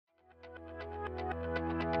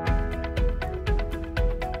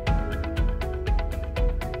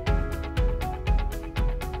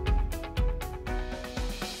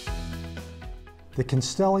The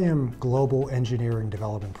Constellium Global Engineering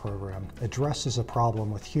Development Program addresses a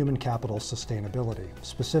problem with human capital sustainability,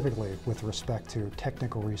 specifically with respect to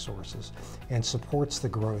technical resources, and supports the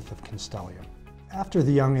growth of Constellium. After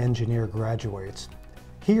the young engineer graduates,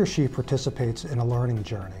 he or she participates in a learning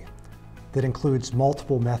journey that includes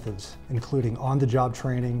multiple methods, including on-the-job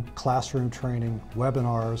training, classroom training,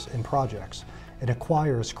 webinars, and projects, and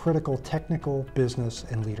acquires critical technical, business,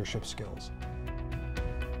 and leadership skills.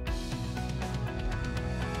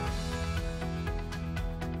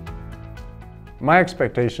 My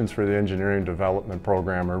expectations for the engineering development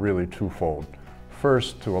program are really twofold.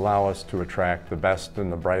 First, to allow us to attract the best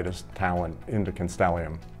and the brightest talent into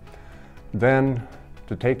Constellium. Then,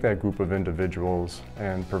 to take that group of individuals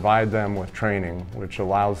and provide them with training which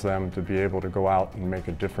allows them to be able to go out and make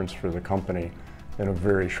a difference for the company in a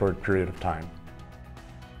very short period of time.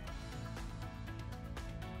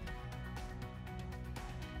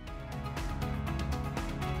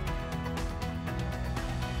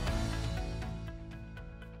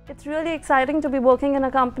 It's really exciting to be working in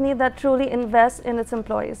a company that truly invests in its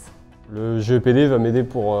employees. Le GEPD va m'aider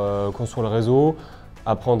pour construire le réseau,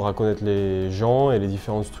 apprendre à connaître les gens et les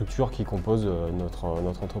différentes structures qui composent notre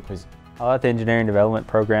entreprise. I like the engineering development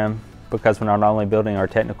program because we're not only building our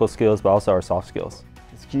technical skills but also our soft skills.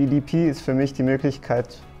 Das GEDP ist für mich die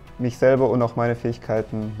Möglichkeit, mich selber und auch meine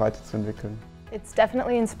Fähigkeiten weiterzuentwickeln. It's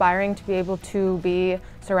definitely inspiring to be able to be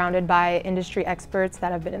surrounded by industry experts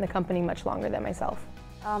that have been in the company much longer than myself.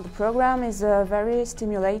 The program is very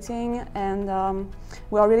stimulating and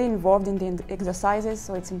we are really involved in the exercises,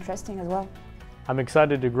 so it's interesting as well. I'm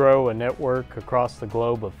excited to grow a network across the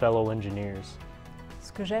globe of fellow engineers.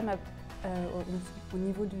 Ce que j'aime au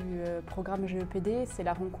niveau du programme GEPD, c'est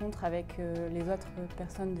la rencontre avec les autres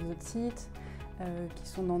personnes des autres sites qui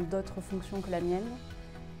sont dans d'autres fonctions que la mienne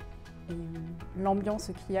et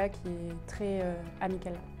l'ambiance qu'il y a qui est très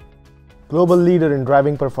amicale. Global leader in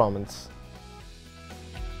driving performance.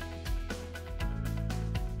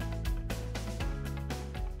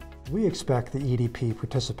 We expect the EDP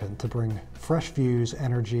participant to bring fresh views,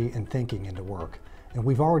 energy, and thinking into work, and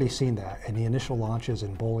we've already seen that in the initial launches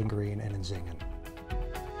in Bowling Green and in Zingen.